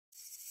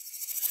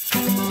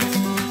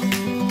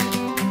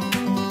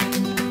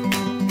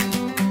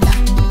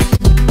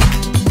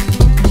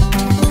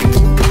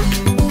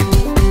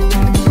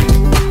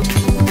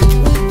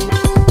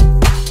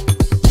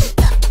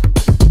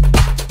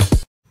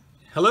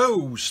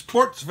Hello,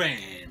 sports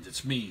fans.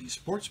 It's me,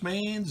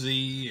 Sportsman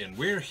Z, and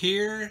we're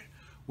here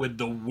with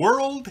the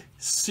World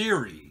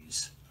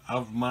Series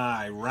of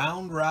my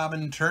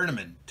round-robin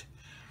tournament.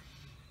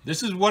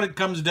 This is what it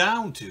comes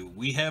down to.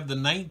 We have the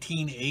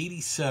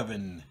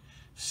 1987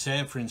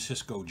 San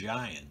Francisco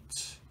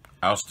Giants.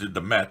 Ousted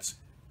the Mets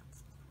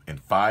in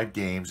 5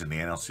 games in the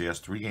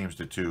NLCS, 3 games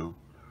to 2,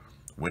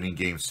 winning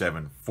Game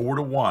 7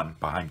 4-1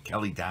 behind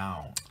Kelly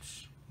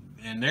Downs.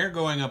 And they're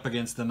going up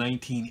against the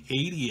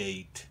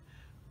 1988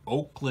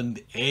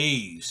 Oakland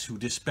A's, who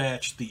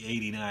dispatched the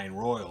 89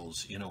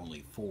 Royals in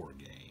only 4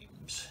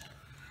 games.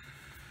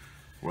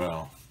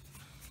 Well,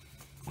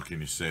 what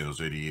can you say?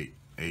 Those 88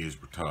 A's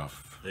were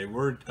tough. They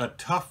were a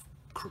tough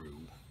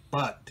crew,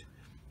 but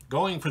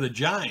going for the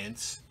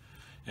Giants,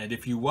 and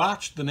if you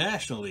watched the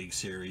National League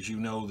Series, you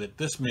know that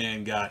this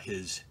man got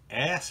his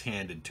ass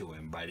handed to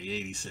him by the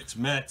 86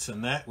 Mets,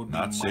 and that would be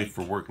Not safe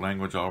for work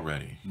language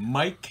already.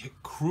 Mike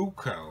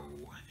Krukow.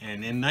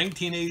 And in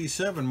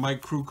 1987,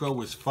 Mike Krukow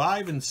was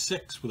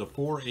 5-6 with a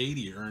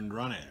 .480 earned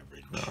run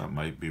average. That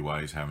might be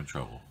why he's having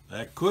trouble.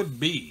 That could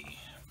be,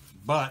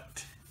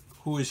 but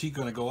who is he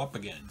going to go up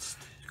against?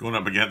 Going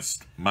up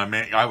against my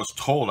man. I was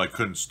told I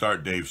couldn't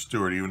start Dave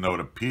Stewart, even though it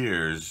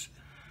appears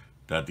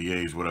that the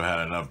A's would have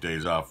had enough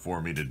days off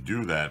for me to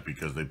do that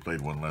because they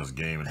played one less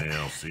game in the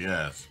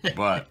NLCS.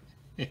 But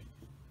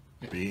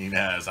being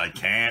as I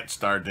can't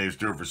start Dave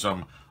Stewart for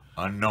some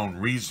unknown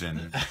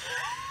reason,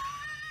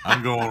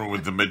 I'm going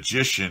with the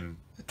magician,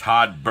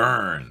 Todd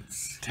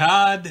Burns.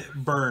 Todd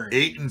Burns.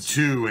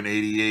 8-2 in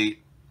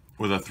 '88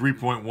 with a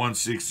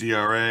 3.16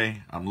 ERA.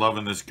 I'm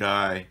loving this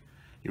guy.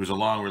 He was a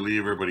long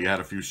reliever, but he had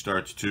a few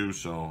starts too.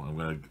 So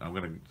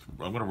I'm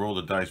gonna roll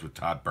the dice with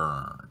Todd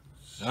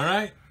Burns. All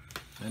right,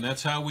 and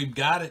that's how we've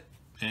got it.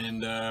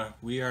 And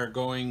we are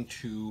going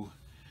to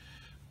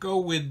go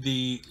with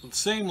the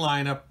same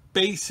lineup,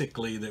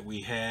 basically, that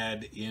we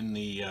had in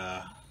the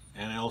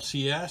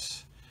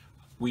NLCS.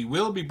 We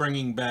will be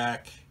bringing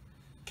back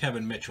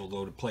Kevin Mitchell,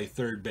 though, to play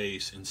third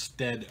base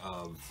instead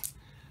of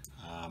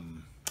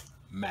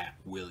Matt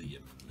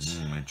Williams.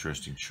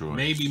 Interesting choice.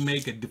 Maybe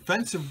make a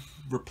defensive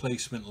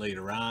replacement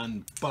later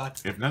on,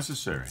 but if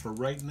necessary. for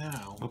right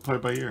now, We'll play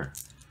by ear.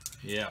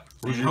 yeah.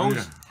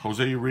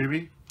 Jose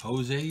Uribe?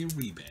 Jose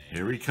Uribe.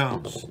 Here he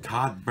comes.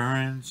 Todd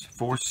Burns,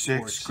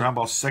 4-6, ground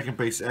ball, second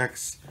base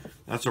X.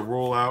 That's a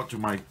rollout to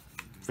my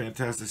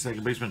fantastic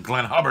second baseman,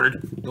 Glenn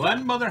Hubbard.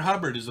 Glenn Mother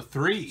Hubbard is a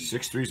 3.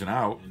 6-3's an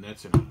out. And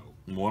that's an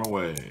out. 1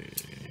 away.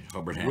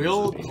 Hubbard handles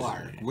Will it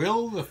Clark. easily.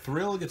 Will the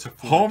Thrill gets a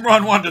 4. Home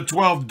run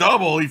 1-12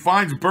 double. He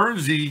finds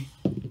Burnsy.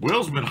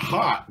 Will's been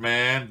hot,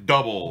 man.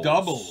 Double.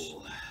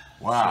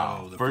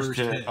 Wow. So the first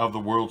hit of the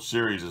World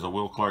Series is a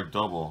Will Clark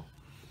double.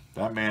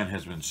 That man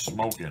has been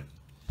smoking.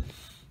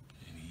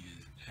 And he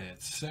is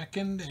at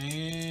second,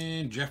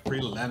 and Jeffrey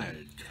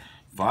Leonard.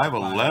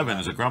 5'11"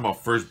 is a ground ball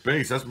first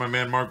base. That's my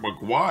man Mark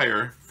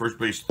McGuire. First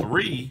base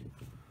 3.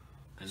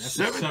 And that's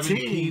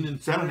 17.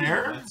 Is that an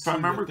error? Let's If I see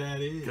remember. what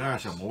that is.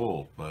 Gosh, I'm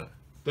old, but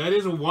That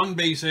is a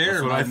 1-base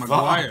error that's by what I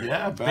thought. McGuire.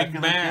 Yeah, back Big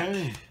in Mac. the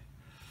day.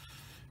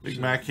 Big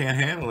Mac can't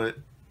handle it.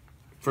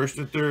 First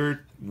and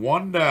third,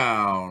 1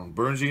 down.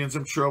 Burnsy in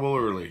some trouble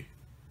early.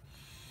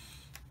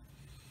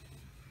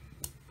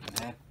 And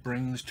that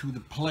brings to the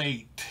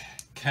plate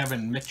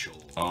Kevin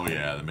Mitchell. Oh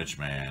yeah, the Mitch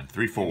man.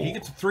 3-4. He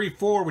gets a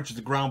 3-4, which is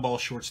the ground ball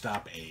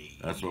shortstop A.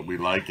 That's what we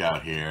like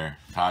out here.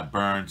 Todd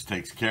Burns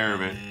takes care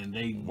of it. And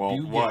they Walt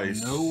do Weiss.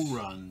 get no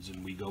runs,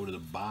 and we go to the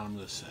bottom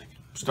of the second.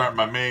 Starting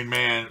my main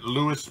man,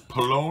 Luis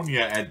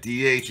Polonia at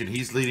DH, and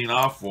he's leading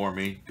off for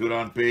me. Good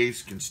on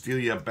base, can steal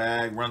you a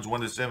bag, runs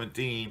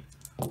 1-17.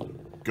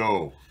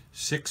 Go.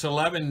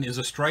 6-11 is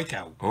a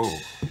strikeout. Oh,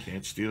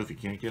 can't steal if you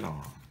can't get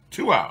on.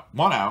 2 out,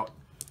 1 out.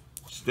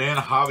 Stan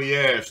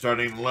Javier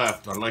starting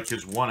left. I like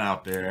his 1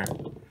 out there.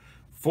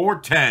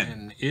 4-10.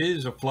 And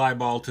is a fly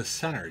ball to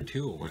center,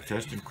 too. We're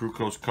testing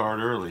Krukow's card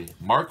early.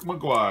 Mark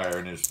McGuire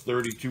and his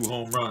 32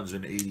 home runs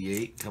in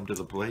 '88 come to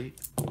the plate.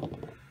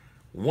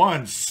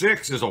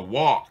 1-6 is a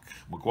walk.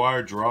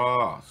 McGuire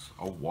draws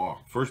a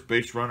walk. First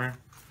base runner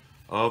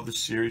of the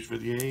series for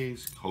the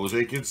A's.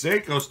 Jose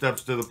Canseco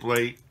steps to the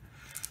plate.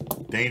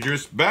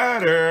 Dangerous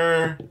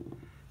batter.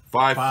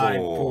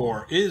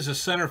 5-4. Is a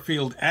center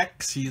field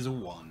X. He's a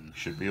 1.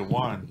 Should be a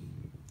 1.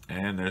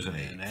 And there's an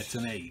 8. And that's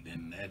an 8,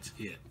 and that's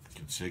it.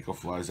 Canseco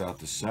flies out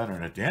to center.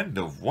 And at the end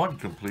of 1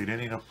 complete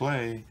inning of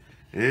play,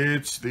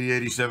 it's the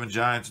 87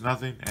 Giants,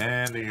 nothing,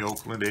 and the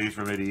Oakland A's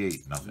from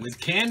 '88, nothing. With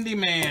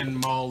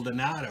Candyman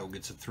Maldonado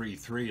gets a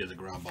 3-3 as a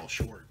ground ball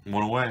short.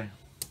 1 away.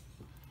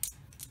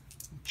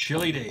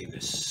 Chili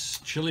Davis.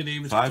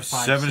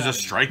 5-7 is a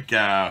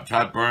strikeout.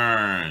 Todd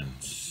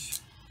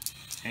Burns.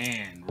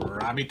 And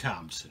Robbie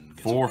Thompson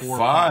gets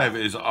 4-5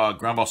 is a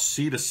ground ball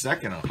C to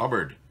second. And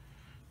Hubbard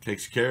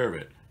takes care of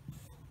it.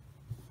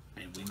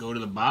 And we go to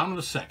the bottom of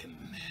the second.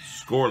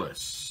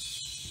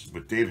 Scoreless.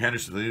 With Dave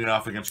Henderson leading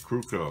off against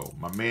Krukow.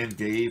 My man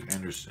Dave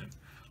Henderson.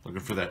 Looking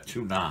for that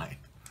 2-9.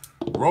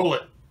 Roll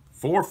it.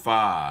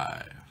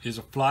 4-5. is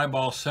a fly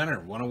ball center.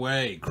 One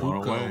away.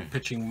 Krukow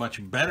pitching much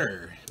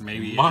better.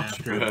 Maybe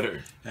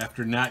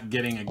after not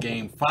getting a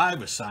Game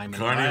 5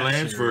 assignment. Carney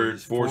Lansford,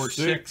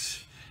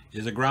 4-6.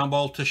 Is a ground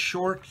ball to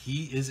short.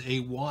 He is a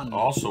 1.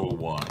 Also a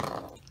 1.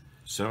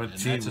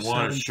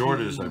 17-1 as short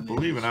as, I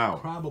believe, an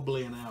out.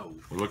 Probably an out.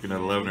 We're looking at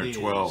 11 or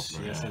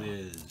 12. Yes, it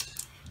is.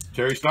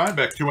 Terry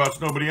Steinbeck, 2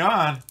 outs, nobody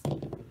on.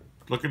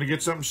 Looking to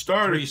get something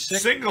started.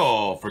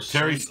 Single for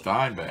Terry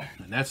Steinbeck.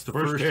 And that's the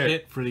first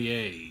hit for the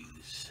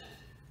A's.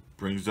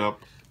 Brings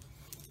up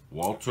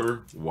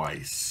Walter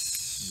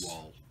Weiss.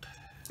 Walt.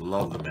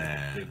 Love the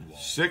man.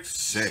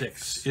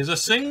 6-6. Is a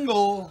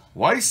single.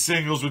 Weiss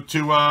singles with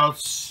 2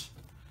 outs.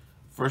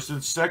 First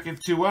and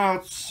second, 2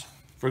 outs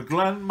for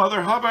Glenn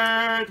Mother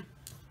Hubbard.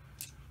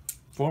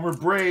 Former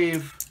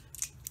Brave.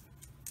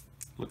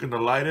 Looking to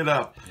light it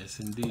up. Yes,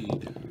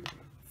 indeed.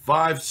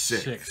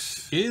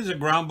 5-6. Is a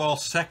ground ball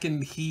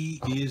second.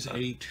 He is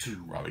a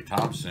 2. Robbie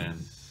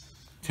Thompson.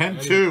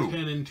 10-2.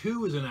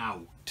 10-2 is an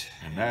out.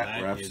 And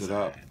that wraps it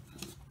up.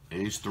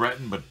 A's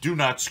threaten but do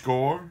not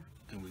score.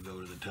 And we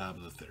go to the top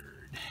of the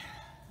 3rd.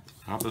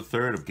 Top of the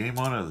 3rd of Game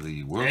 1 of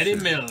the World Eddie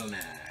Series. Milner.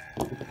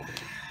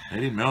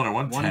 Eddie Milner,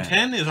 110.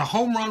 110 is a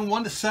home run,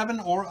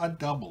 1-7, or a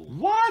double.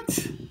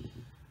 What?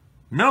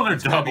 Milner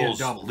doubles.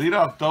 Double.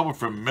 Leadoff double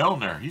from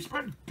Milner. He's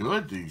been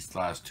good these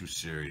last 2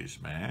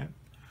 series, man.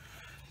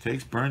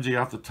 Takes Bernsey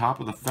off the top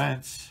of the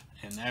fence.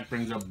 And that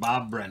brings up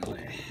Bob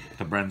Brenly.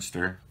 The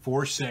Brenster.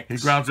 4-6. He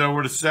grounds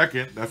over to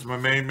second. That's my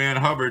main man,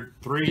 Hubbard.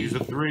 3. He's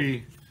a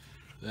 3.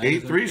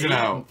 8-3's an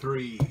out.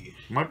 3.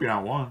 Might be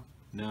out 1.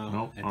 No.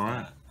 Nope. All right.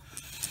 Not.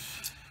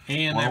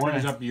 And that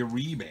brings up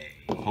Uribe.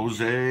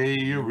 Jose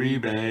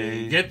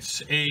Uribe.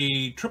 Gets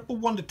a triple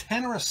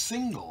 1-10 or a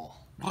single.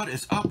 What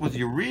is up with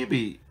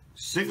Uribe?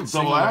 Single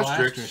double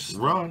asterisk.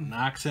 Run.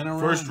 Knocks in a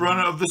First run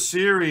of the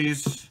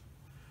series.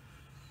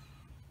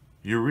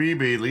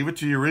 Uribe, leave it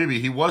to Uribe.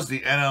 He was the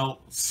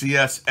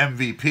NLCS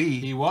MVP.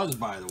 He was,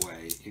 by the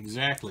way.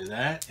 Exactly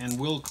that. And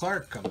Will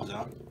Clark comes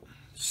up.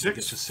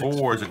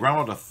 6-4 is a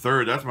ground ball to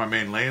 3rd. That's my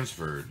main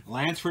Lansford.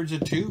 Lansford's a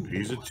 2.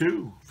 He's a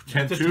 2.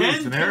 10-2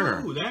 is an 10-2.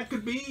 error. That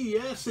could be.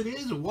 Yes, it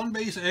is a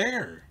 1-base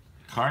error.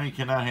 Carney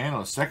cannot handle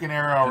a second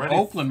error already.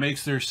 And Oakland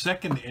makes their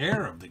 2nd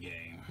error of the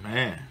game.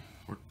 Man,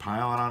 we're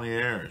piling on the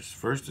errors.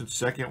 First and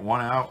second,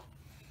 1 out.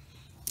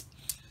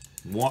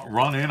 1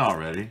 run in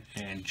already.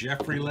 And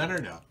Jeffrey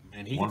Leonard up.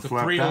 And he gets a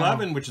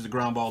 3-11, which is a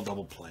ground ball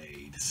double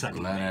played.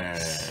 Second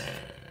base.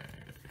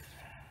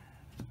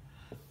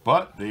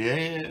 But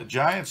the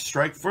Giants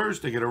strike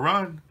first. They get a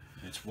run.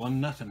 It's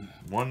 1-0.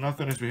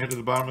 1-0 as we head to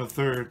the bottom of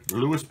the 3rd.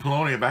 Louis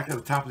Polonia back at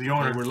the top of the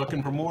order. They were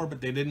looking for more,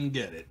 but they didn't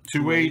get it.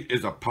 2-8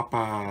 is a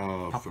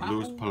pop-out for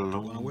Louis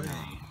Polonia.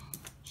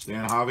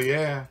 Stan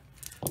Javier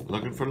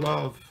looking for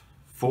love.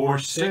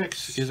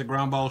 4-6 is a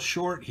ground ball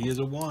short. He is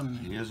a 1.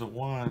 He is a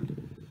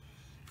 1.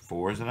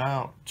 4 is an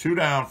out. 2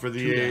 down for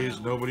the A's.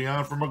 Nobody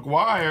on for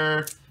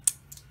McGuire.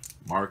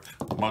 Mark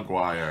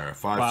McGuire.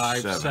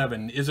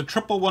 5-7. Is a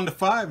triple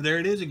 1-5. There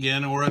it is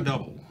again, or a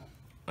double.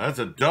 That's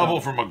a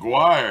double for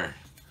McGuire.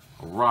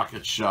 A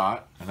rocket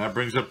shot. And that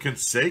brings up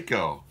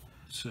Canseco.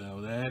 So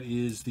that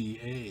is the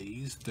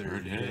A's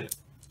third hit.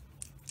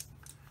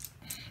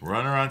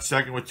 Runner on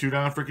second with 2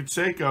 down for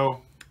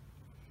Canseco.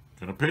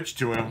 Gonna pitch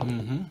to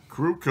him.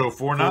 Krukow,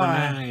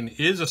 4-9.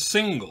 Is a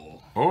single.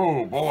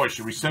 Oh, boy.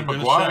 Should we send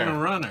McGuire? Send a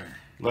runner.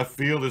 Left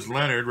field is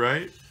Leonard,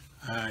 right?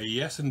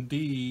 Yes,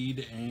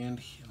 indeed.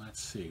 And let's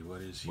see.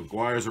 What is he?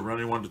 McGuire's a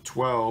running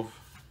 1-12.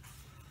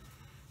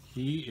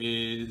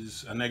 He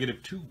is a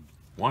 -2.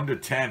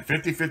 1-10.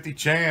 50-50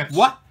 chance.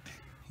 What?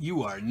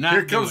 You are not.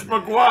 Here comes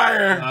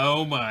McGuire.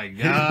 Oh, my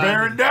God. He's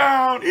bearing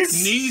down.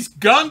 He's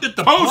gunned at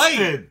the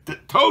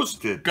plate.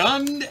 Toasted.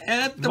 Gunned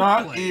at the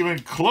plate. Not even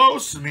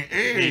close. And the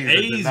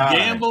A's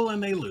gamble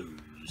and they lose.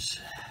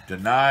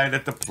 Denied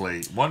at the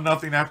plate.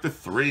 1-0 after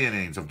 3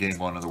 innings of Game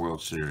 1 of the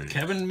World Series.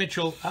 Kevin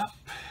Mitchell up.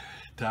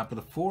 Top of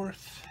the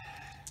 4th.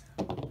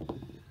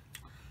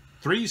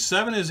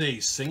 3-7 is a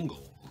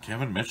single.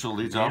 Kevin Mitchell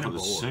leads off with a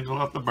single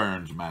off the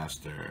Burns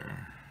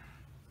master.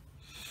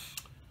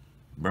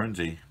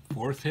 Burnsy.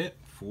 4th hit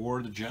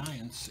for the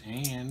Giants.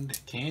 And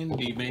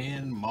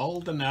Candyman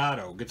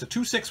Maldonado gets a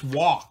 2-6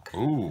 walk.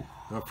 Ooh.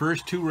 The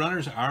first 2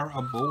 runners are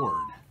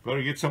aboard.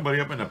 Better get somebody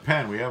up in the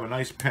pen. We have a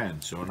nice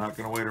pen, so we're not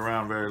going to wait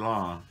around very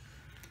long.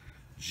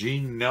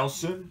 Gene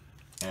Nelson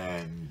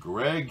and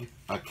Greg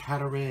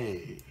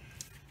Acatare.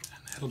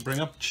 That'll bring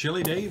up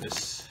Chili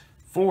Davis.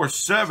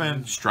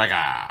 4-7,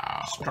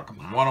 strikeout. Struck him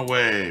out. 1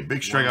 away.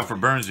 Big strikeout for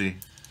Burnsy.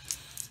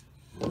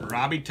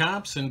 Robbie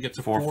Thompson gets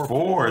a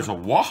 4-4 is a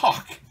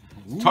walk.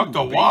 Tucked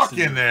a walk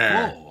in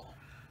there. Full.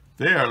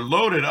 They are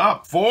loaded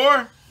up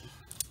for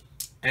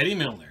Eddie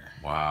Milner.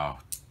 Wow.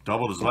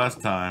 Doubled his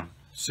last time.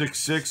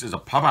 6-6 is a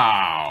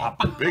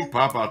pop-out. Big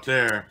pop-out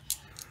there.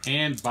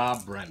 And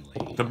Bob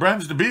Brenly. The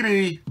Brens to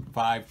BB.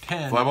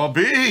 5-10. Fly ball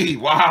B.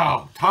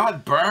 Wow.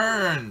 Todd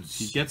Burns.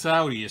 He gets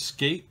out. He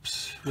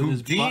escapes.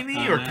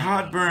 Houdini or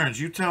Todd Burns?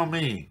 You tell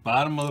me.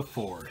 Bottom of the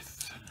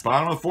 4th.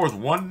 Bottom of the 4th.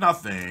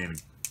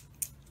 1-0.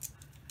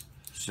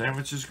 San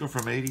Francisco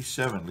from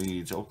 87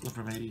 leads Oakland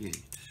from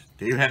 88.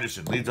 Dave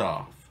Henderson leads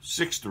off.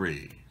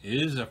 6-3.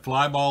 Is a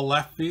fly ball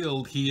left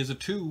field. He is a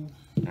 2.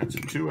 That's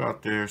a 2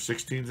 out there.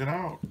 16's and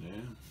out. Yeah.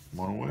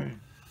 1 away.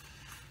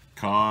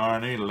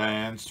 Carney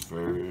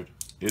Lansford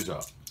is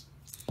up.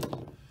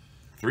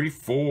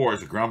 3-4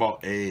 is a ground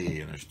ball A,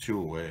 and there's 2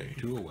 away.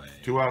 2 away.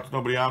 2 outs,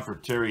 nobody on for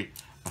Terry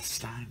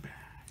Steinbach.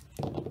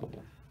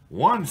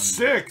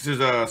 1-6 is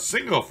a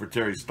single for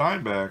Terry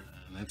Steinbach.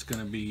 And that's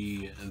going to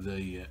be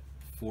the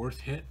 4th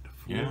hit.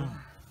 Yeah.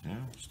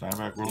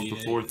 Steinbach rolls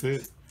the 4th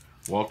hit.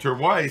 Walter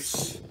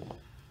Weiss.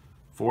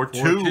 4-2.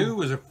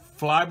 4-2 is a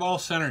fly ball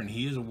center, and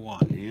he is a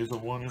 1. He is a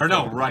 1. Or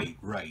no, right.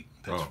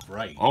 That's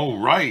right. Oh,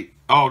 right.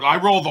 Oh, I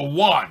roll the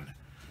 1.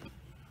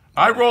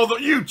 I roll the.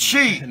 You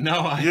cheat.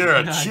 No, you're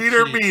a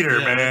cheater meter,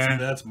 man.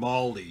 That's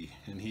Maldi,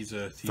 and he's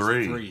a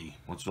 3.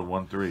 What's the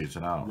 1-3? It's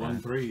an out.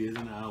 1-3 is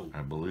an out.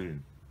 I believe.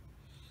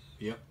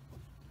 Yep.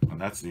 And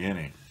that's the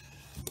inning.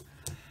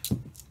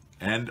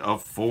 End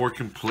of 4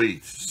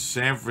 complete.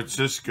 San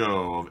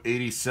Francisco of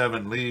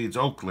 87 leads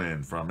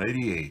Oakland from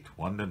 88,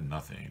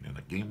 1-0 in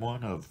the game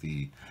 1 of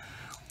the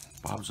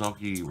Bob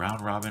Zuelke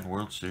Round Robin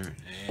World Series.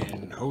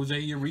 And Jose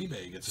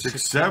Uribe gets a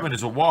 6-7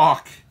 is a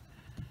walk.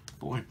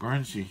 Boy,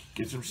 Burns, he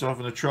gets himself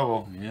into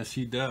trouble. Yes,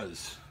 he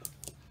does.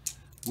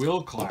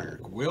 Will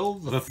Clark. Will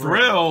the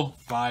thrill.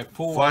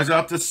 5-4. Flies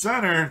out to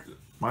center.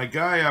 My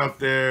guy out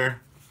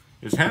there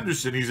is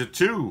Henderson. He's a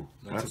 2.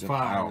 That's a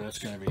 5. That's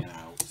going to be an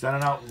out. Is that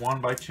an out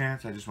 1 by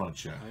chance? I just want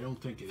to check. I don't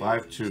think it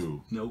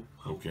 5-2. Nope.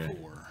 Okay.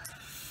 4.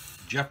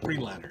 Jeffrey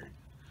Leonard.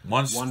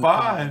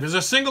 1-5. There's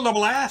a single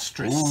double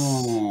asterisk.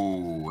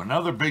 Ooh,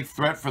 another big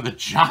threat for the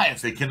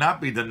Giants. They cannot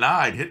be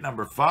denied. Hit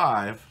number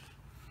 5.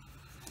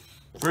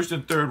 First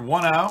and third,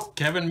 1 out.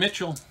 Kevin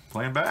Mitchell.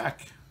 Playing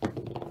back.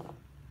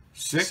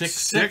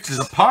 6-6 is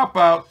a6-6. pop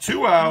out.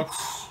 2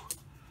 outs.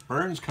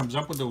 Burns comes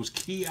up with those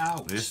key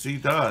outs. Yes, he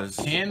does.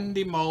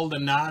 Andy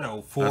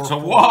Maldonado. 4-4. That's a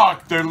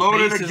walk. They're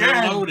loaded Bases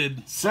again. are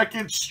loaded.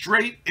 Second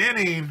straight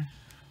inning.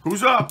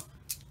 Who's up?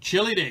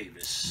 Chili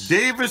Davis.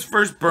 Davis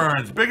versus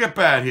Burns. Big at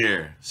bat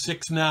here.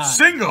 6-9.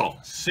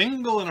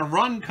 Single. And a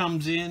run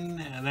comes in,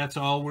 and that's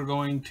all we're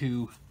going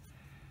to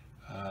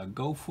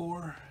go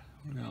for.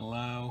 We're going to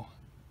allow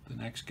the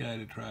next guy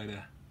to try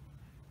to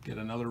get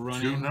another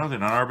run 2-0. in.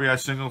 An RBI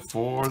single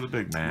for the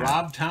big man.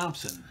 Rob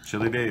Thompson.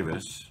 Chili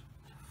Davis.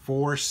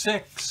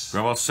 4-6.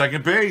 From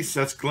second base.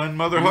 That's Glenn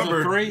Mother He's a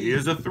Hubbard. 3. He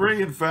is a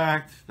 3, in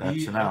fact.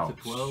 That's an out.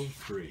 That's a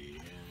 12-3.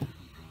 Yeah,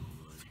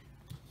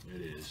 probably.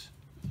 It is.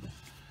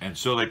 And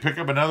so they pick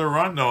up another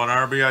run, though, an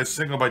RBI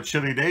single by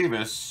Chili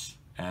Davis.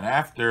 And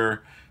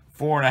after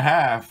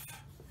 4.5,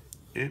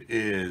 it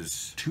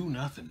is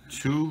 2-0.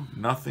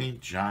 2-0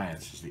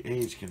 Giants. As the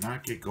A's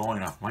cannot get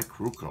going off Mike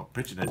Krukow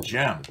pitching a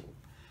gem.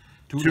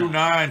 2-9.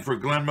 2-9 for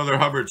Glenn Mother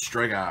Hubbard.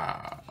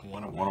 Strikeout.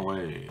 1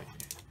 away.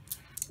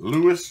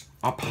 Louis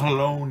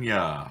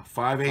Apollonia.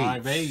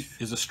 5-8.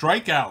 5-8 is a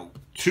strikeout.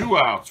 2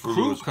 outs for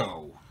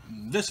Krukow.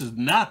 This is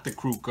not the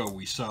Krukow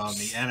we saw in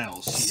the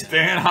NLCS.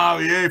 Stan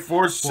Javier.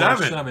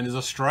 4-7. 4-7 is a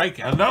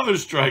strikeout. Another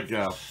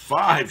strikeout.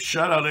 5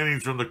 shutout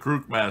innings from the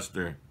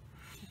Krukmaster.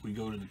 We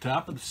go to the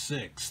top of the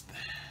 6th.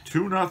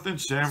 2-0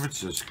 San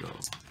Francisco.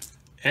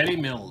 Eddie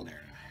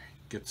Milner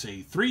gets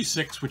a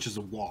 3-6, which is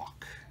a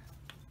walk.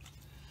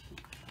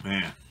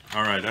 Man.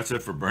 All right, that's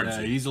it for Burns.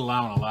 Yeah, he's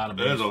allowing a lot of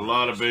base There's a runners.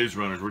 lot of base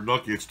runners. We're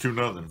lucky it's 2-0.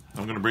 I'm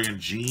going to bring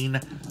in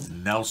Gene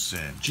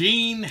Nelson.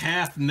 Gene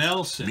Half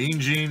Nelson. Mean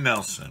Gene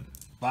Nelson.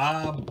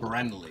 Bob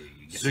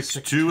Brenly.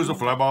 6-2 is a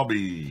fly ball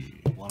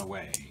B. 1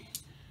 away.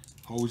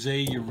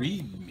 Jose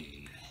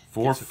Uribe.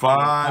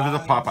 4-5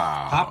 is a pop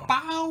out. Pop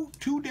out.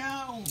 2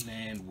 down.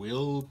 And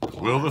Will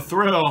The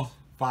Thrill.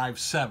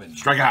 5-7.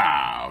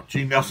 Strikeout.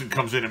 Gene Nelson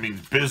comes in and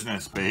means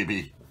business,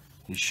 baby.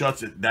 He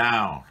shuts it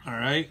down. All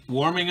right.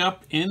 Warming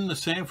up in the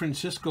San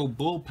Francisco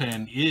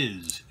bullpen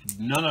is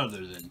none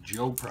other than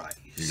Joe Price.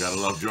 You got to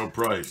love Joe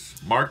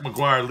Price. Mark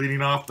McGuire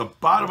leading off the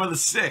bottom of the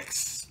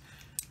 6th.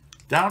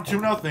 Down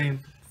 2-0.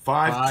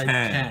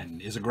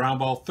 5-10. Is a ground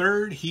ball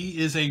third.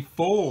 He is a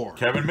 4.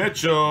 Kevin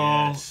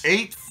Mitchell. Yes.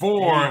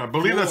 8-4. I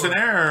believe that's an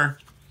error.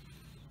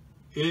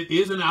 It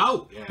is an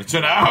out. It's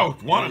an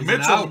out.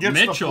 Mitchell gets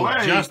Mitchell the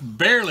play. just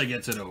barely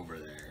gets it over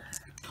there.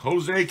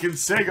 Jose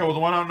Canseco with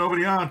 1 out,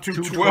 nobody on.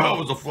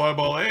 2-12 is a fly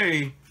ball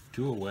A.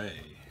 2 away.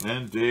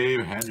 And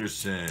Dave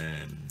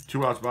Henderson.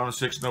 2 outs, bottom of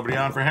 6, nobody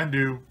on for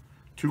Hendu.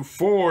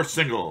 2-4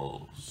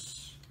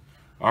 singles.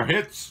 Our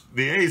hits,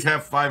 the A's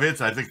have 5 hits.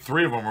 I think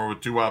 3 of them are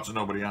with 2 outs and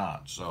nobody on.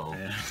 So,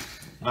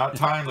 not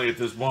timely at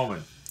this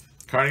moment.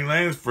 Carney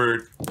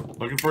Lansford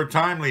looking for a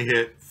timely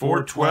hit.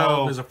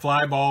 4-12 is a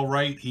fly ball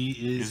right.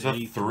 He is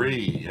a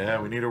 3.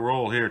 Yeah, we need a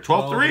roll here.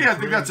 12-3, I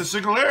think that's a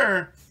single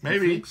error.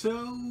 Maybe. I think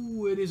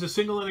so. It is a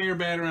single and air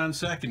batter on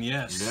second,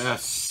 yes.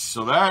 Yes.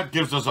 So that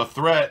gives us a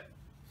threat.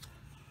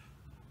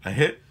 A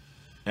hit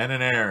and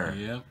an error.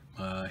 Yep.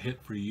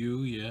 Hit for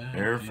you, yeah.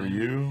 Error for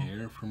you.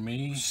 Error for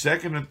me.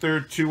 Second and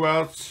third, 2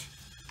 outs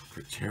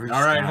for Terry.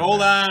 All right,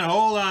 hold on.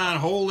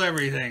 Hold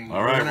everything.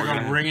 All right, we're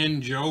going to bring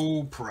in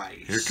Joe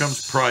Price. Here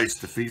comes Price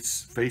to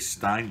face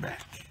Steinbach.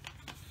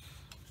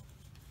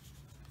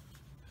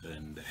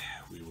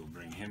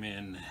 him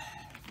in.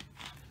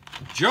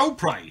 Joe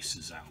Price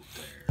is out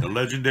there. The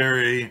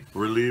legendary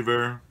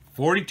reliever.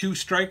 42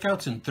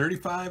 strikeouts in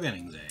 35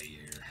 innings that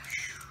year.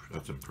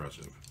 That's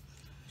impressive.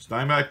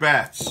 Steinbach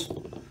bats.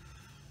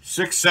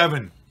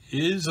 6-7.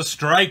 Is a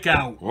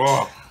strikeout.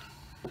 Whoa.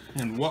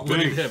 And what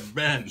would it have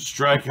been?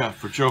 Strikeout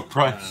for Joe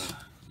Price.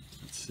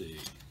 Let's see.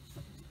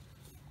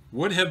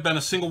 Would have been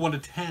a single 1 to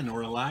 10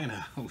 or a line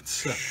out.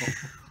 So.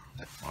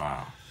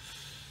 Wow.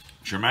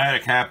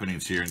 Dramatic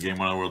happenings here in Game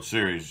 1 of the World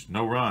Series.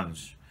 No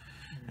runs.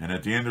 And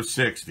at the end of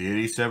 6, the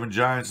 87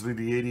 Giants lead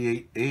the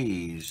 88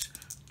 A's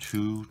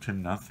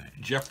 2-0.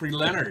 Jeffrey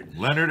Leonard.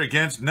 Leonard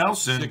against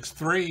Nelson.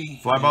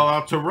 6-3. Fly ball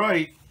out to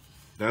right.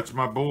 That's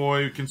my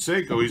boy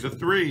Canseco. He's a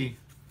 3.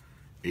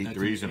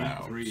 8-3's and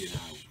out. 3 and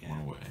out. Yeah.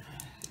 1 away.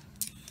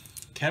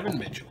 Kevin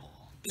Mitchell.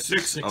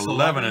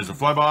 6-11 is a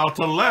fly ball out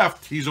to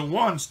left. He's a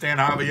 1. Stan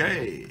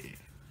Javier.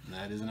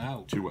 That is an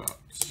out. 2 outs.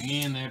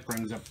 And that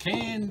brings up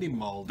Candy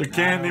Mulder. The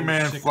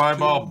Candyman fly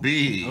ball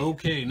B.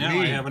 Okay, now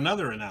I have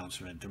another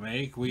announcement to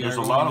make. There's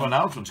a lot of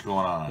announcements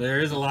going on. There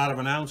is a lot of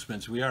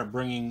announcements. We are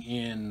bringing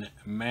in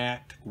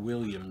Matt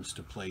Williams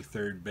to play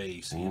third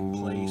base in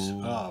place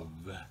of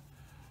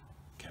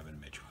Kevin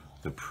Mitchell.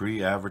 The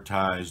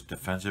pre-advertised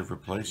defensive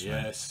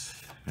replacement.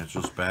 Yes.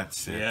 Mitchell's bat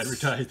 6. We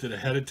advertised it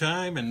ahead of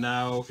time, and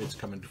now it's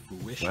coming to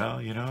fruition.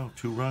 Well, you know,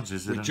 2 runs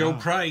is it enough? Joe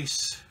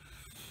Price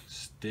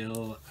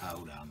still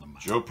out on the mound.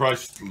 Joe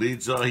Price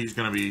leads. He's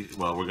going to be,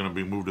 well, we're going to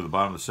be moved to the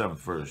bottom of the 7th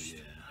first.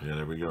 Yeah,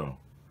 there we go.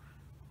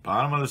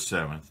 Bottom of the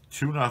 7th,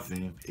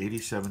 2-0.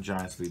 87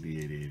 Giants lead the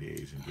 88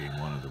 A's in Game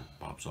 1 of the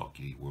Bob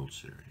Zalke World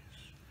Series.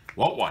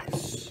 Walt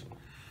Weiss.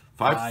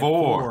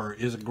 5-4.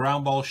 Is a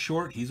ground ball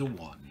short. He's a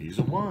 1. He's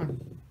a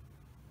 1.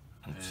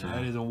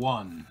 That is a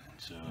 1.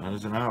 So that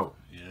is an out.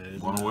 Yeah,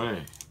 1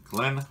 away.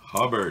 Glenn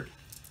Hubbard.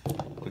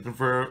 Looking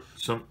for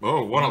some.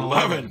 Oh,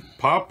 111.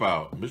 Pop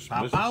out.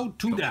 Pop out,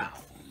 2 down.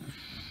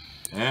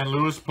 And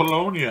Luis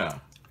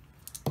Polonia.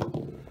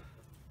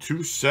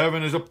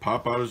 2-7 is a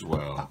pop out as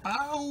well. Pop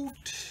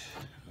out.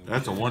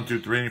 That's a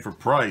 1-2-3 for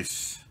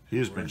Price. He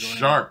has been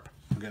sharp.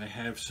 We're going to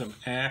have some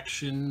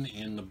action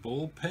in the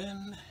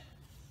bullpen.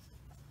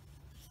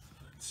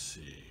 Let's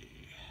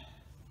see.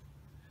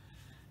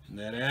 And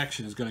that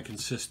action is going to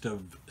consist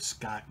of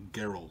Scott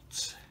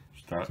Geraltz.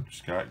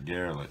 Scott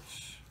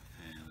Geraltz.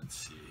 And let's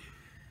see.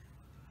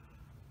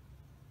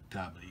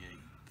 Top of the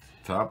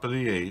 8th. Top of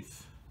the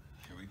 8th.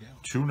 Here we go.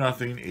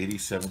 2-0,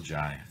 87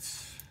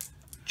 Giants.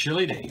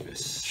 Chili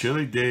Davis.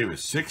 Chili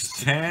Davis.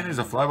 6-10 is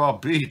a fly ball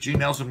B. G.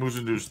 Nelson moves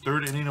into his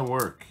 3rd inning of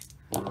work.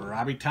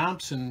 Robbie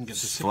Thompson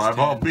gets a 6-10. Fly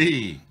ball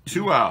B.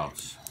 2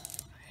 outs.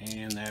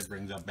 And that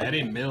brings up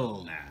Eddie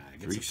Milner.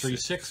 Gets a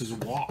 3-6 as a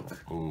walk.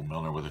 Oh,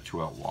 Milner with a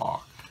 2-out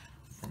walk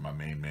from my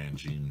main man,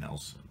 Gene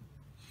Nelson.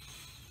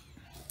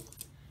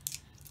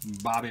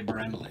 Bobby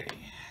Brenly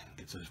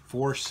gets a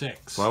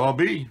 4-6. Fly ball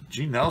B.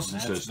 Gene Nelson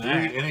says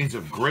 3 innings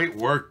of great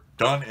work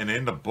done and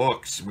in the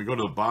books. And we go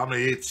to the bottom of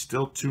the 8th,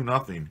 still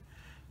 2-0.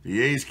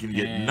 The A's can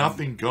get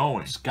nothing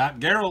going. Scott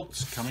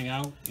Geraltz coming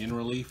out in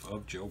relief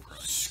of Joe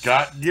Price.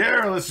 Scott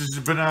Geraltz has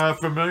been a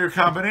familiar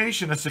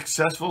combination, a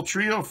successful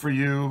trio for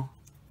you.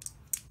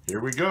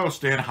 Here we go.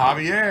 Stan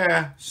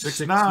Javier,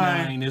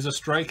 6-9 is a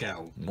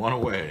strikeout. 1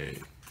 away.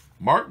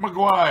 Mark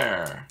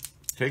McGuire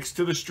takes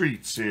to the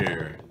streets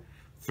here.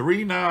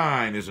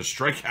 3-9 is a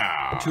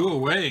strikeout. 2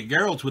 away.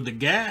 Geraltz with the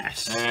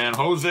gas. And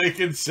Jose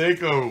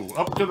Canseco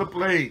up to the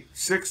plate.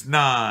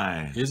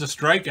 6-9 is a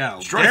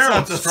strikeout.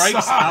 Geraltz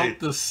strikes out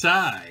the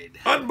side.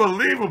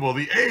 Unbelievable.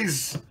 The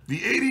A's,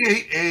 the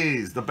 88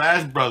 A's, the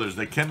Bass brothers,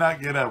 they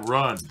cannot get a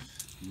run.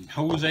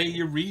 Jose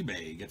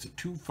Uribe gets a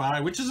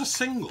 2-5, which is a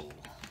single.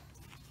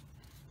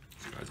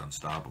 This guy's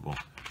unstoppable.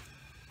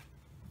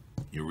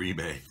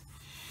 Uribe.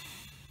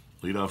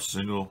 Leadoff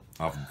single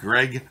off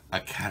Greg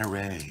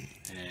Acatare.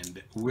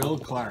 And Will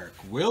Clark.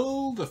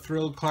 Will the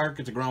Thrill Clark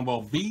gets a ground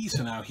ball B,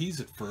 so now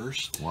he's at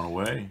first. 1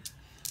 away.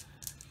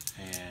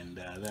 And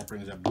that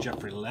brings up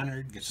Jeffrey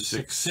Leonard. Gets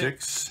a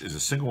 6-6. Is a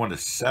single 1 to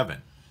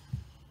 7.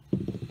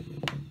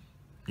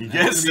 He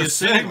gets the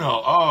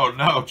single. Oh,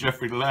 no,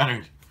 Jeffrey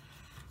Leonard.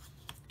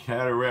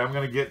 Catteray. I'm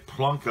going to get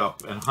Plunk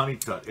up and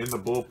Honeycutt in the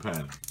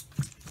bullpen.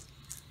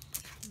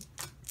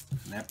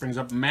 And that brings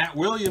up Matt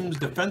Williams,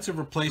 defensive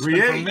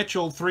replacement for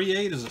Mitchell.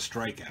 3-8 is a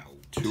strikeout.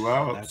 2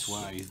 outs. That's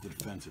why he's the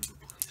defensive replacement.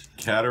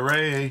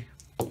 Catteray.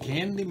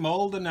 Candy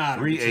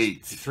Maldonado.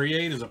 3-8.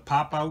 3-8 is a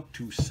pop out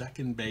to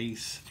second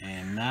base.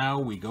 And now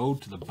we go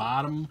to the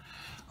bottom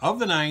of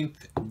the 9th.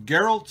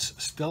 Geralt's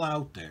still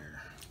out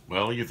there.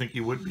 Well, you think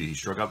he would be. He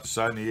struck out the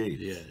side in the 8th.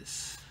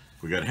 Yes.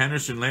 We got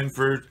Henderson,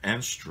 Linford,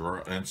 and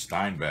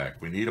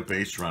Steinbach. We need a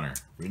base runner.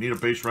 We need a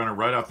base runner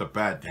right off the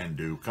bat,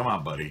 Dendu. Come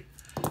on, buddy.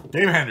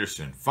 Dave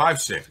Henderson,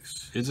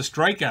 5-6. Is a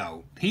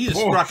strikeout. He has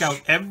struck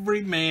out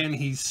every man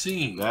he's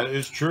seen. That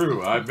is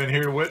true. I've been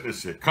here to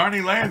witness it.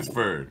 Carney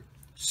Lansford,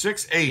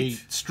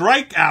 6-8.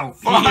 Strikeout.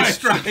 5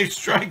 straight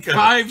strikeouts.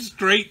 5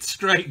 straight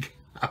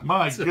strikeouts.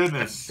 My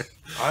goodness.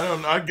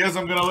 I guess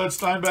I'm going to let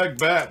Steinbach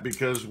bat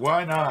because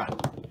why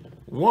not?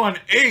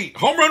 1-8.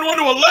 Home run 1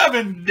 to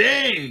 11.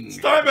 Dang.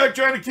 Steinbeck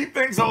trying to keep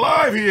things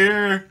alive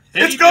here.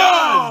 And It's he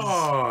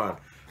gone.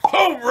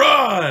 Home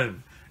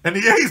run. And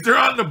the A's are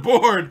on the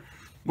board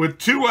with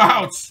 2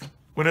 outs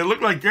when it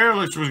looked like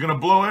Gerlich was going to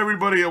blow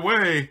everybody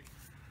away.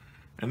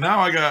 And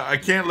now I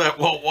can't let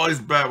Walt Weiss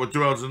bat with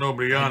 2 outs and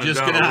nobody on. You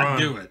just and down cannot a run.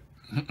 do it.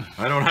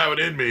 I don't have it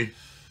in me.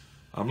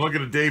 I'm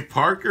looking at Dave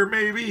Parker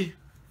maybe.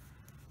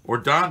 Or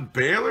Don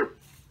Baylor.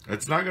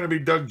 It's not going to be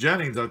Doug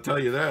Jennings, I'll tell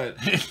you that.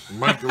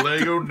 Mike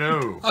Gallego,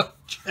 no. Doug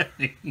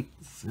Jennings.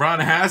 Ron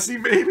Hassey,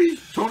 maybe?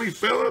 Tony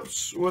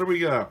Phillips? What do we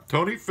got?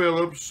 Tony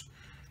Phillips,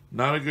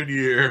 not a good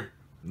year.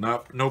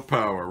 No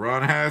power.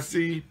 Ron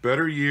Hassey,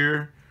 better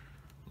year.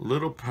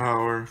 Little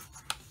power.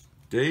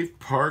 Dave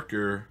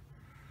Parker,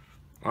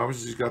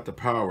 obviously he's got the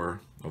power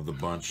of the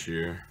bunch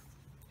here.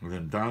 And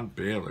then Don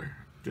Baylor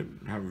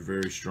didn't have a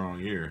very strong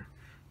year.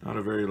 Not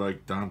a very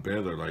Don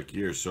Baylor-like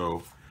year,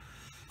 so...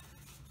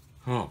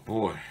 Oh,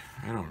 boy.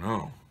 I don't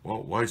know.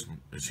 Walt Weiss,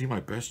 is he my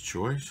best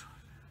choice?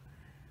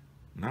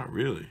 Not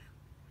really.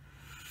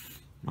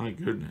 My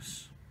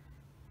goodness.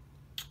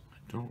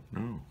 I don't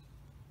know.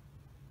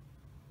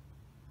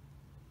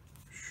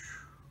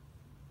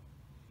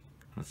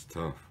 That's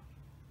tough.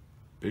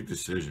 Big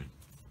decision.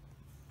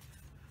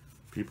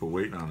 People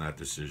waiting on that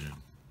decision.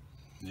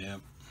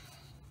 Yep.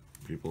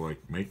 People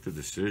make the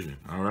decision.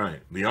 All right.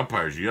 The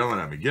umpire's yelling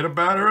at me. Get a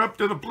batter up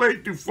to the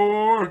plate,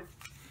 Dufour.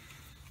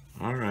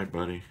 All right,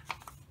 buddy.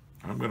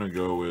 I'm going to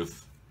go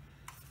with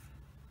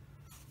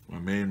my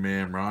main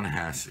man, Ron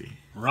Hassey.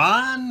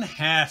 Ron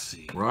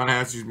Hassey. Ron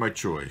Hassey's my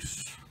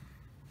choice.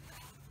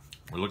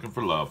 We're looking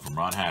for love from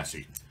Ron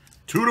Hassey.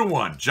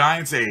 2-1.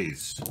 Giants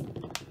A's.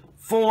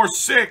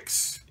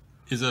 4-6.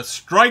 Is a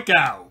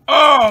strikeout.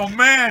 Oh,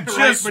 man.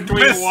 Right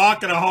between a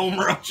walk and a home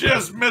run.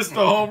 Just missed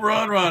the home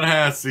run, Ron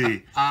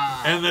Hassey.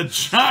 And the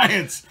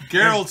Giants.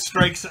 Gerald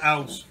strikes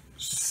out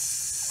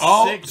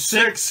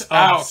six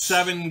outs. of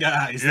 7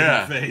 guys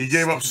Yeah, in the face. he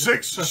gave up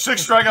six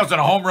strikeouts and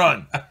a home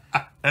run.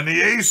 And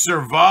the A's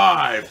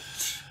survived.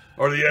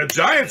 Or the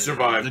Giants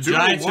survived. The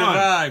Giants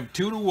survived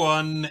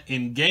 2-1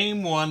 in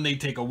Game 1. They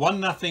take a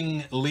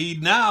 1-0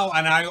 lead now.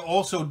 And I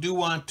also do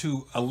want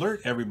to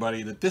alert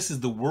everybody that this is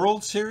the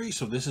World Series,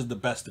 so this is the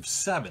best of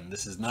 7.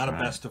 This is not a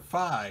best of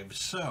 5.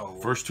 So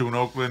first 2 in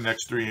Oakland,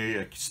 next 3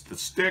 at the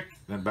stick,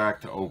 then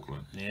back to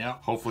Oakland. Yeah.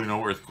 Hopefully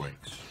no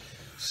earthquakes.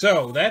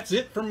 So that's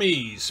it for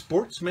me.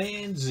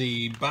 Sportsman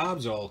Z, Bob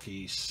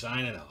Zolke,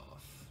 signing off.